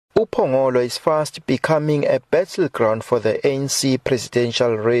uPhongolo is fast becoming a battleground for the ANC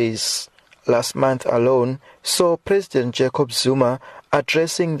presidential race. Last month alone saw President Jacob Zuma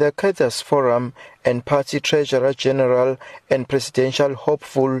addressing the Cadres Forum and Party Treasurer General and presidential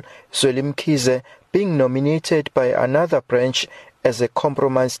hopeful Zweli Mkhize being nominated by another branch as a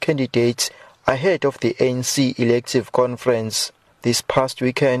compromise candidate ahead of the ANC elective conference. This past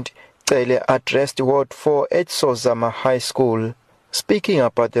weekend, Cele addressed Ward 4 at Sozama High School. Speaking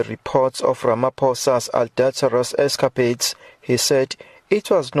about the reports of Ramaphosa's adulterous escapades, he said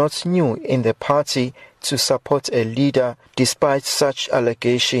it was not new in the party to support a leader despite such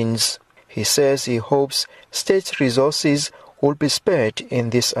allegations. He says he hopes state resources will be spared in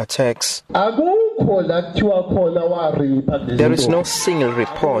these attacks. There is no single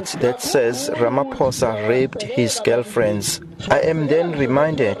report that says Ramaphosa raped his girlfriends. I am then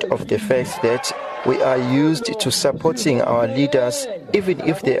reminded of the fact that we are used to supporting our leaders even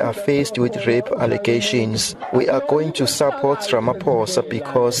if they are faced with rape allegations. We are going to support Ramaphosa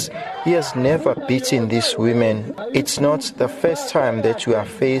because he has never beaten these women. It's not the first time that we are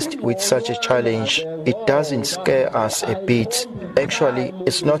faced with such a challenge. It doesn't scare us a bit. Actually,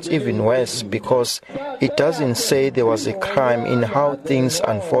 it's not even worse because it doesn't say there was a crime in how things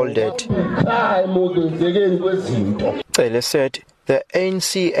unfolded. Cele said the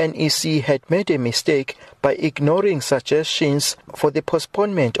ANC NEC had made a mistake by ignoring suggestions for the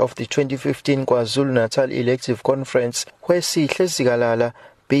postponement of the 2015 KwaZulu-Natal elective conference where Sihle Zikalala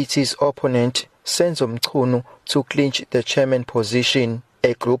beat his opponent Senzo Mchunu to clinch the chairman position.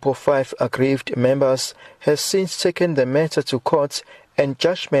 A group of 5 aggrieved members has since taken the matter to court and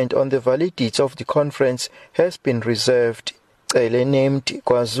judgment on the validity of the conference has been reserved. Cele named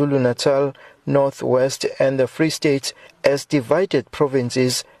KwaZulu-Natal, North West and the Free State as divided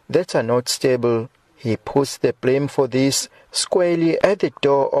provinces that are not stable. He puts the blame for this squarely at the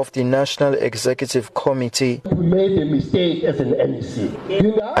door of the National Executive Committee. We made a mistake as an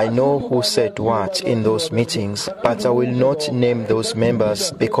NEC. I know who said what in those meetings, but I will not name those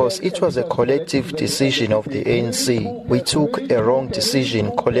members because it was a collective decision of the ANC. We took a wrong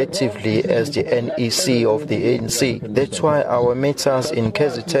decision collectively as the NEC of the ANC. That's why our matters in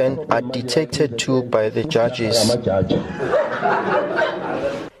KZN are detected to by the judges.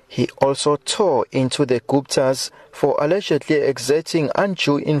 He also tore into the Guptas for allegedly exerting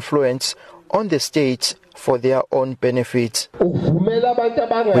undue influence on the state for their own benefit.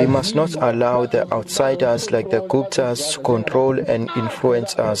 We must not allow the outsiders like the Guptas to control and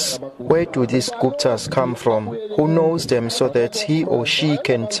influence us. Where do these Guptas come from? Who knows them so that he or she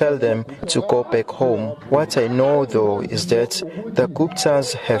can tell them to go back home? What I know though is that the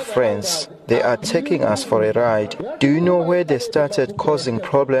Guptas have friends. They are taking us for a ride. Do you know where they started causing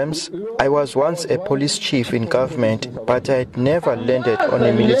problems? I was once a police chief in government, but I had never landed on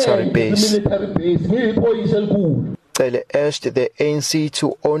a military base. Cele urged the ANC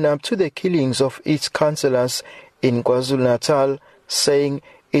to own up to the killings of its councillors in KwaZulu-Natal, saying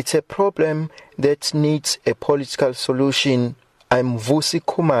it's a problem that needs a political solution. I'm Vusi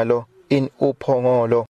Khumalo in uPhongolo.